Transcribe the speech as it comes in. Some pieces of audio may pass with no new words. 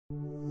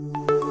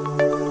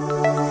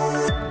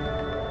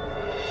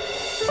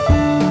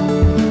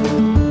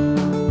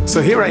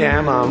So here I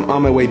am, I'm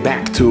on my way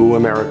back to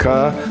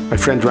America. My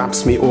friend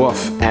drops me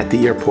off at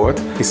the airport.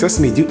 He says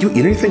to me, do you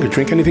eat anything or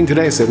drink anything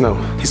today? I said, no.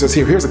 He says,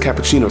 here's a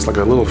cappuccino. It's like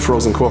a little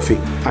frozen coffee.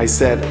 I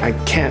said, I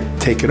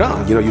can't take it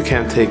on. You know, you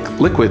can't take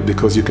liquid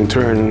because you can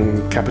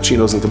turn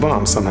cappuccinos into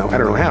bombs somehow. I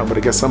don't know how, but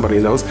I guess somebody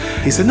knows.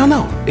 He said,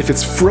 no. If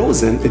it's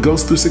frozen, it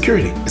goes through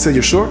security. I said,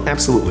 you're sure?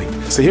 Absolutely.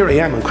 So here I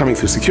am, I'm coming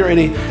through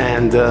security,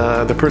 and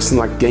the person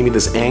like gave me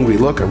this angry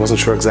look. I wasn't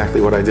sure exactly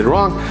what I did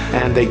wrong.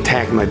 And they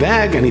tagged my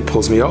bag, and he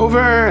pulls me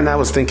over, and I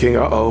was thinking,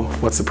 uh-oh,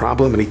 what's the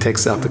problem? And he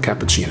takes out the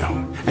cappuccino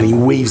and he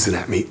waves it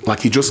at me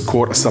like he just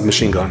caught a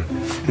submachine gun.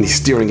 And he's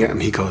staring at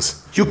me. He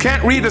goes, you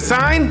can't read the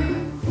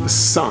sign? The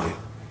sign.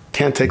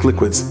 Can't take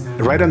liquids.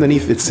 Right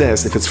underneath it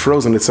says, if it's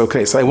frozen, it's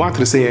okay. So I wanted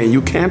to say,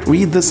 you can't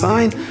read the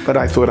sign? But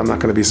I thought I'm not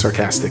going to be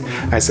sarcastic.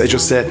 I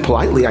just said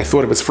politely, I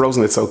thought if it's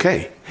frozen, it's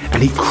okay.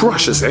 And he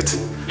crushes it.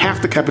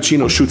 Half the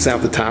cappuccino shoots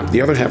out the top, the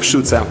other half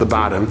shoots out the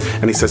bottom,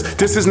 and he says,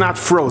 this is not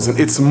frozen,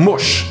 it's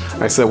mush.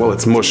 I said, well,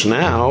 it's mush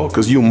now,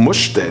 because you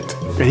mushed it.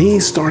 And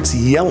he starts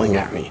yelling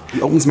at me. He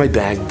opens my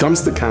bag,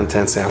 dumps the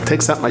contents out,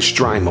 takes out my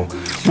Streimel.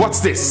 What's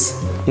this?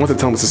 I wanted to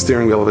tell him it's the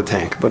steering wheel of a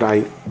tank, but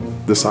I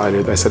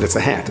decided, I said, it's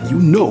a hat. You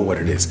know what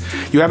it is.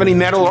 You have any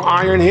metal or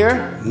iron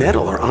here?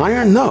 Metal or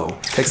iron? No.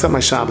 Takes out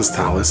my Shabbos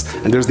tallis,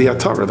 and there's the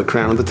Atorah, the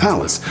crown of the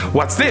tallis.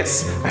 What's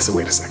this? I said,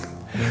 wait a second.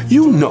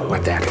 You know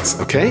what that is,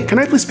 okay? Can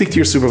I please speak to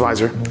your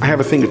supervisor? I have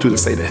a thing or two to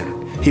say to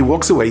him. He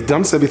walks away,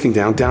 dumps everything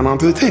down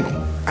onto the table.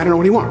 I don't know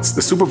what he wants.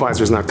 The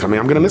supervisor's not coming.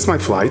 I'm gonna miss my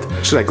flight.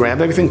 Should I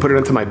grab everything, put it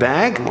into my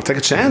bag? I'll take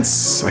a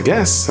chance, I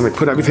guess. And I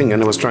put everything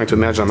in. I was trying to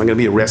imagine, am I gonna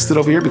be arrested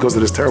over here because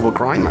of this terrible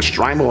crime? A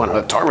Streimel and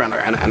a Torah and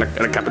a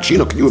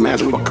cappuccino. Can you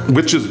imagine what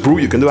witch's brew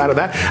you can do out of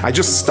that? I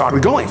just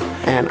started going.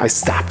 And I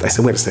stopped. I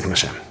said, wait a second,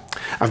 Hashem.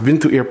 I've been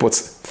to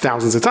airports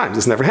thousands of times.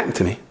 This never happened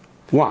to me.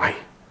 Why?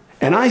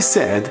 And I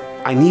said,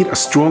 I need a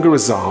stronger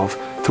resolve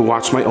to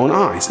watch my own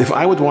eyes. If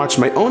I would watch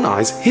my own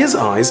eyes, his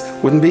eyes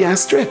wouldn't be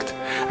as strict.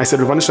 I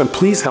said, Rabbi Hashem,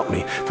 please help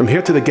me. From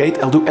here to the gate,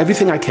 I'll do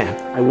everything I can.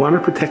 I want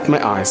to protect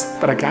my eyes,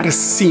 but I gotta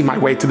see my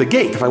way to the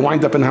gate. If I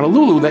wind up in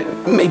Honolulu,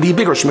 that may be a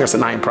bigger Shmir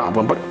Sinayim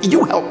problem, but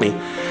you help me.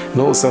 And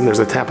all of a sudden, there's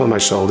a tap on my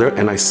shoulder,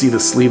 and I see the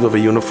sleeve of a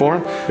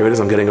uniform. Here it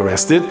is, I'm getting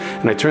arrested.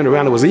 And I turned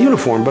around, it was a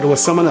uniform, but it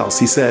was someone else.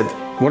 He said,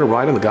 you want to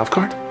ride on the golf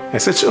cart? I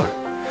said, sure.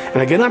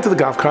 And I get onto the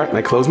golf cart and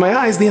I close my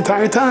eyes the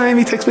entire time.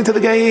 He takes me to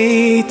the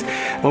gate.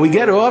 When we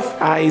get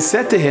off, I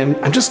said to him,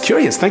 I'm just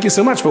curious, thank you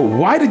so much, but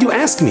why did you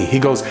ask me? He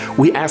goes,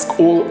 we ask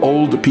all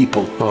old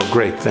people. Oh,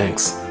 great,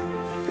 thanks.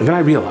 And then I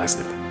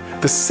realized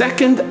it. The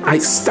second I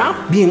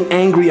stopped being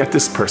angry at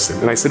this person,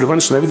 and I said, Rabbi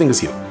Hashem, everything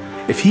is you.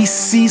 If he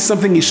sees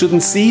something he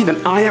shouldn't see,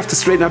 then I have to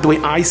straighten out the way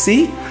I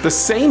see. The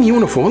same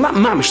uniform, well, not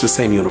mamish the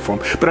same uniform,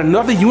 but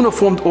another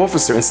uniformed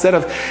officer, instead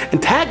of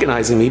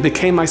antagonizing me,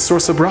 became my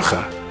source of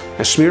bracha.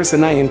 And Shmir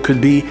Sinayim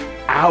could be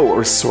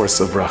our source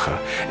of bracha.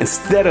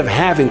 Instead of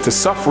having to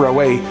suffer our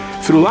way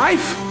through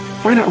life,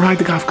 why not ride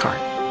the golf cart?